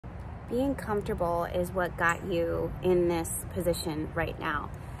being comfortable is what got you in this position right now.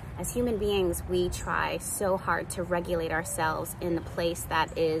 As human beings, we try so hard to regulate ourselves in the place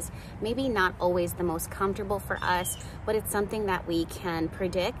that is maybe not always the most comfortable for us, but it's something that we can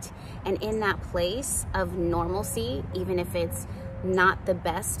predict. And in that place of normalcy, even if it's not the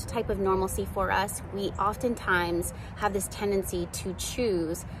best type of normalcy for us, we oftentimes have this tendency to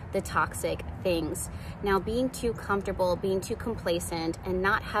choose the toxic things. Now, being too comfortable, being too complacent, and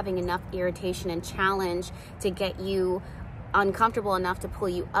not having enough irritation and challenge to get you uncomfortable enough to pull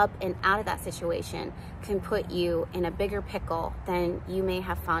you up and out of that situation can put you in a bigger pickle than you may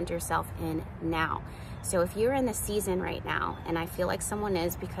have found yourself in now. So if you're in the season right now, and I feel like someone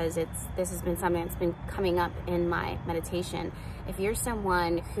is, because this has been something that's been coming up in my meditation, if you're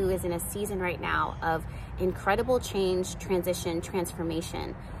someone who is in a season right now of incredible change, transition,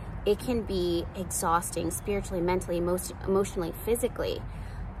 transformation, it can be exhausting spiritually, mentally, emotionally, physically.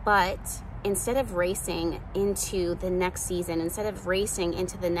 But instead of racing into the next season, instead of racing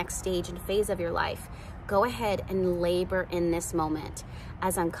into the next stage and phase of your life, go ahead and labor in this moment.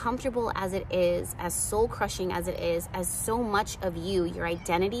 As uncomfortable as it is, as soul-crushing as it is, as so much of you, your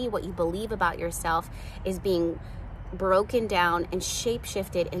identity, what you believe about yourself is being broken down and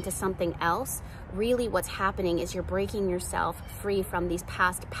shape-shifted into something else, really what's happening is you're breaking yourself free from these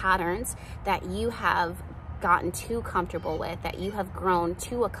past patterns that you have gotten too comfortable with, that you have grown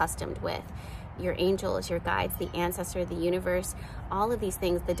too accustomed with. Your angels, your guides, the ancestor, the universe, all of these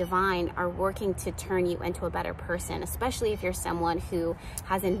things, the divine, are working to turn you into a better person, especially if you're someone who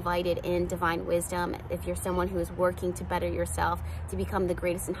has invited in divine wisdom, if you're someone who is working to better yourself, to become the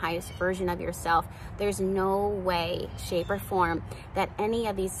greatest and highest version of yourself. There's no way, shape, or form that any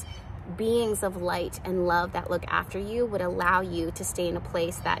of these beings of light and love that look after you would allow you to stay in a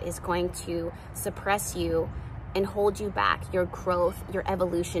place that is going to suppress you and hold you back, your growth, your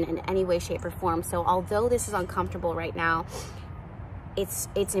evolution in any way, shape, or form. So although this is uncomfortable right now,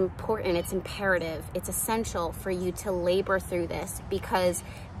 it's important, it's imperative, it's essential for you to labor through this, because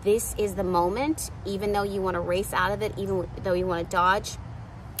this is the moment, even though you want to race out of it, even though you want to dodge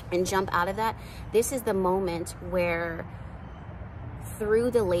and jump out of that, this is the moment where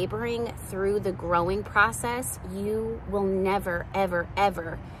through the laboring, through the growing process, you will never, ever,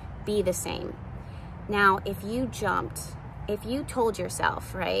 ever be the same. Now, if you told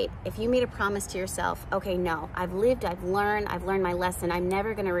yourself, right, if you made a promise to yourself, okay, no, I've learned my lesson, I'm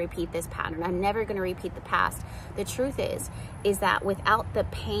never going to repeat this pattern, I'm never going to repeat the past. The truth is that without the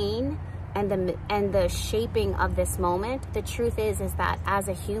pain and the shaping of this moment, the truth is that as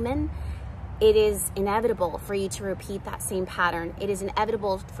a human, it is inevitable for you to repeat that same pattern. It is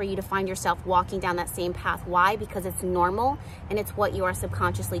inevitable for you to find yourself walking down that same path. Why? Because it's normal and it's what you are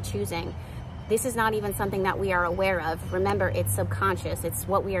subconsciously choosing. This is not even something that we are aware of. Remember, it's subconscious. It's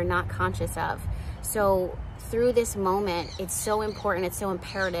what we are not conscious of. So through this moment, it's so important, it's so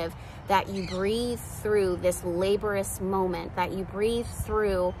imperative that you breathe through this laborious moment, that you breathe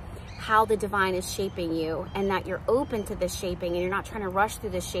through how the divine is shaping you, and that you're open to this shaping, and you're not trying to rush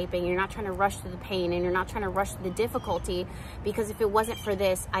through the shaping, you're not trying to rush through the pain, and you're not trying to rush through the difficulty, because if it wasn't for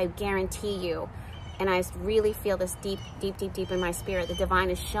this, I guarantee you, and I really feel this deep, deep, deep, deep in my spirit, the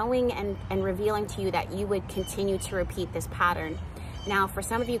divine is showing and revealing to you that you would continue to repeat this pattern. Now, for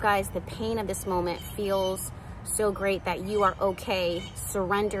some of you guys, the pain of this moment feels so great that you are okay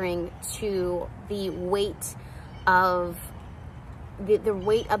surrendering to the weight of the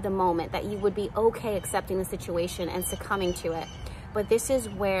weight of the moment, that you would be okay accepting the situation and succumbing to it. But this is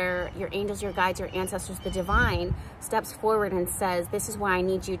where your angels, your guides, your ancestors, the divine steps forward and says, this is where I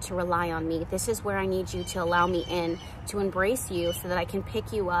need you to rely on me. This is where I need you to allow me in, to embrace you so that I can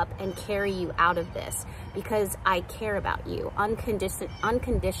pick you up and carry you out of this, because I care about you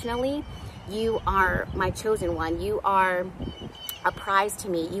unconditionally. You are my chosen one. You are a prize to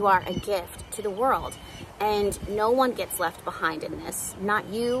me. You are a gift to the world. And no one gets left behind in this. Not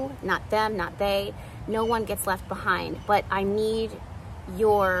you, not them, not they. No one gets left behind. But I need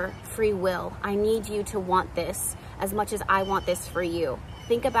your free will. I need you to want this as much as I want this for you.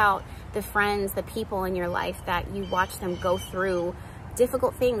 Think about the friends, the people in your life that you watch them go through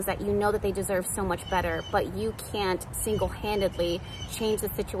difficult things, that you know that they deserve so much better, but you can't single-handedly change the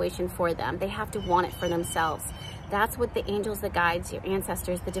situation for them. They have to want it for themselves. That's what the angels, the guides, your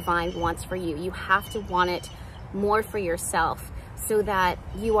ancestors, the divine wants for you. You have to want it more for yourself so that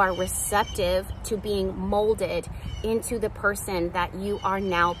you are receptive to being molded into the person that you are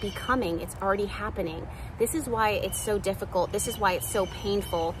now becoming. It's already happening. This is why it's so difficult. This is why it's so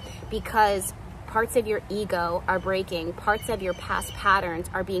painful, because parts of your ego are breaking. Parts of your past patterns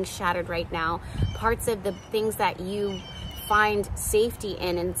are being shattered right now. Parts of the things that you find safety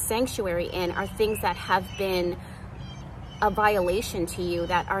in and sanctuary in are things that have been a violation to you,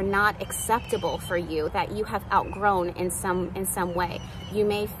 that are not acceptable for you, that you have outgrown in some way. You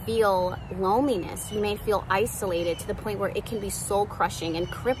may feel loneliness, you may feel isolated to the point where it can be soul crushing and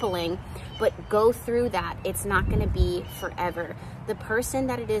crippling, but go through that. It's not going to be forever. The person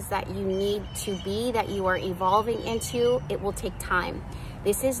that it is that you need to be, that you are evolving into, it will take time.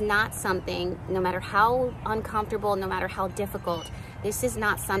 This is not something, no matter how uncomfortable, no matter how difficult, this is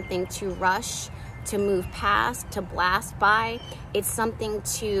not something to rush, to move past, to blast by. It's something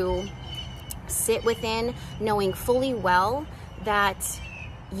to sit within, knowing fully well that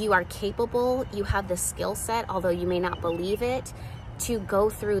you are capable, you have the skill set, although you may not believe it, to go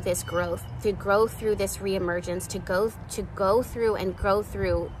through this growth, to grow through this reemergence, to go through and grow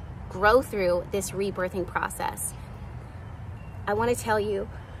through this rebirthing process. I want to tell you,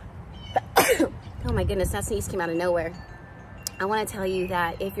 oh my goodness, that sneeze came out of nowhere. I want to tell you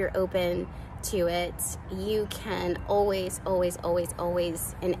that if you're open to it, you can always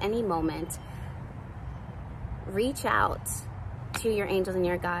in any moment reach out to your angels and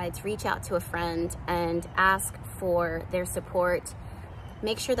your guides, reach out to a friend and ask for their support.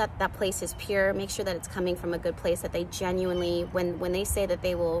 Make sure that that place is pure, make sure that it's coming from a good place, that they genuinely, when they say that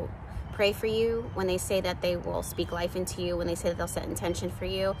they will pray for you, when they say that they will speak life into you, when they say that they'll set intention for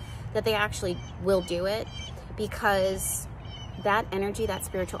you, that they actually will do it, because that energy, that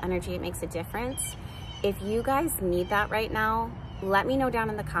spiritual energy, it makes a difference. If you guys need that right now, let me know down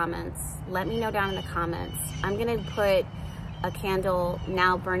in the comments. Let me know down in the comments. I'm gonna put a candle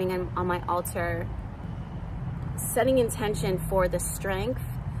now burning on my altar, setting intention for the strength,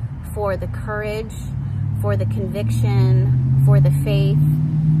 for the courage, for the conviction, for the faith,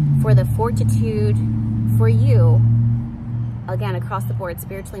 for the fortitude, for you, again, across the board,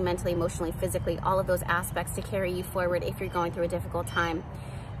 spiritually, mentally, emotionally, physically, all of those aspects to carry you forward if you're going through a difficult time.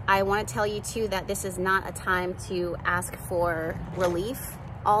 I want to tell you too that this is not a time to ask for relief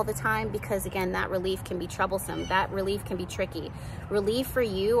all the time, because again, that relief can be troublesome. That relief can be tricky. Relief for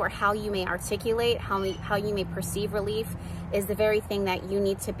you, or how you may articulate, how you may perceive relief, is the very thing that you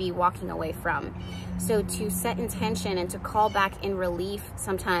need to be walking away from. So to set intention and to call back in relief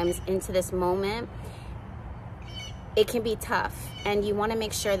sometimes into this moment, it can be tough, and you want to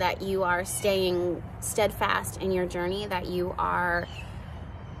make sure that you are staying steadfast in your journey, that you are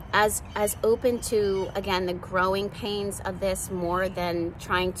as open to, again, the growing pains of this more than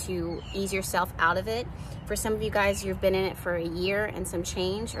trying to ease yourself out of it. For some of you guys, you've been in it for a year and some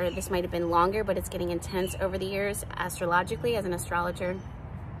change, or this might have been longer, but it's getting intense over the years. Astrologically, as an astrologer,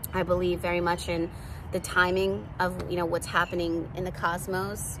 I believe very much in the timing of, you know, what's happening in the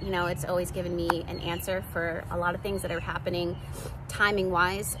cosmos. You know, it's always given me an answer for a lot of things that are happening timing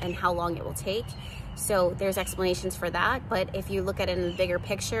wise and how long it will take. So there's explanations for that, but if you look at it in the bigger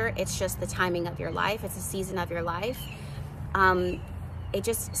picture, it's just the timing of your life. It's a season of your life. It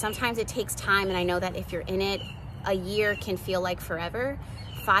just, sometimes it takes time, and I know that if you're in it, a year can feel like forever.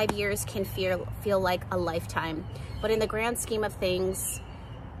 5 years can feel like a lifetime. But in the grand scheme of things,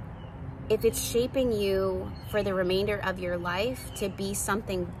 if it's shaping you for the remainder of your life to be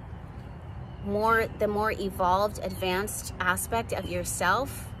something more, the more evolved, advanced aspect of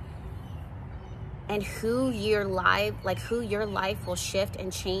yourself, and who your life will shift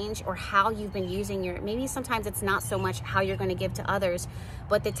and change, or how you've been using your, maybe sometimes it's not so much how you're going to give to others,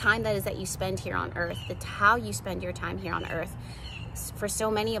 but the time that you spend here on earth, how you spend your time here on earth. For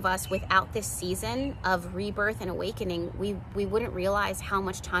so many of us, without this season of rebirth and awakening, we wouldn't realize how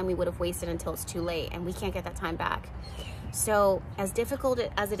much time we would have wasted until it's too late, and we can't get that time back. So as difficult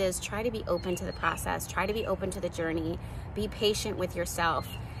as it is, try to be open to the process, try to be open to the journey, be patient with yourself,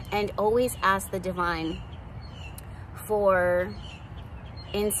 and always ask the divine for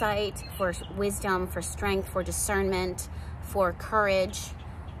insight, for wisdom, for strength, for discernment, for courage,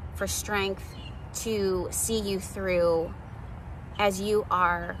 for strength to see you through as you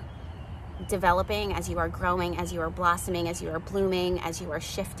are developing, as you are growing, as you are blossoming, as you are blooming, as you are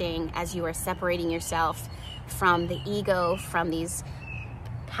shifting, as you are separating yourself from the ego, from these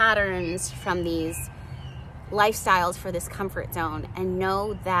patterns, from these lifestyles, for this comfort zone. And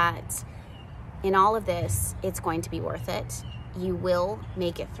know that in all of this, it's going to be worth it. You will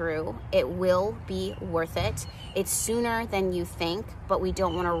make it through. It will be worth it. It's sooner than you think, but we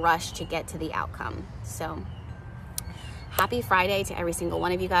don't want to rush to get to the outcome. So happy Friday to every single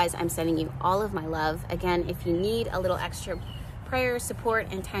one of you guys. I'm sending you all of my love. Again, if you need a little extra prayer,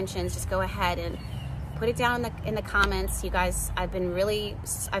 support, intentions, just go ahead and put it down in the comments. You guys, I've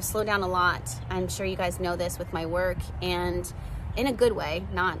slowed down a lot. I'm sure you guys know this with my work, and in a good way,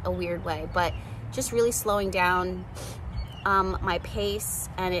 not a weird way, but just really slowing down, my pace,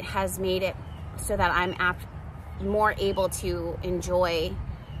 and it has made it so that I'm more able to enjoy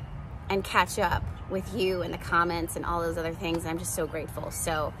and catch up with you and the comments and all those other things. I'm just so grateful.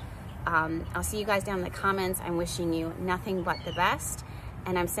 So I'll see you guys down in the comments. I'm wishing you nothing but the best,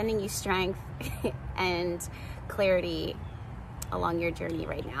 and I'm sending you strength and clarity along your journey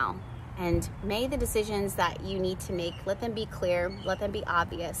right now. And may the decisions that you need to make, let them be clear, let them be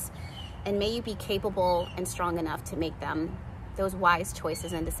obvious, and may you be capable and strong enough to make them, those wise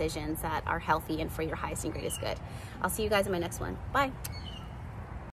choices and decisions that are healthy and for your highest and greatest good. I'll see you guys in my next one. Bye.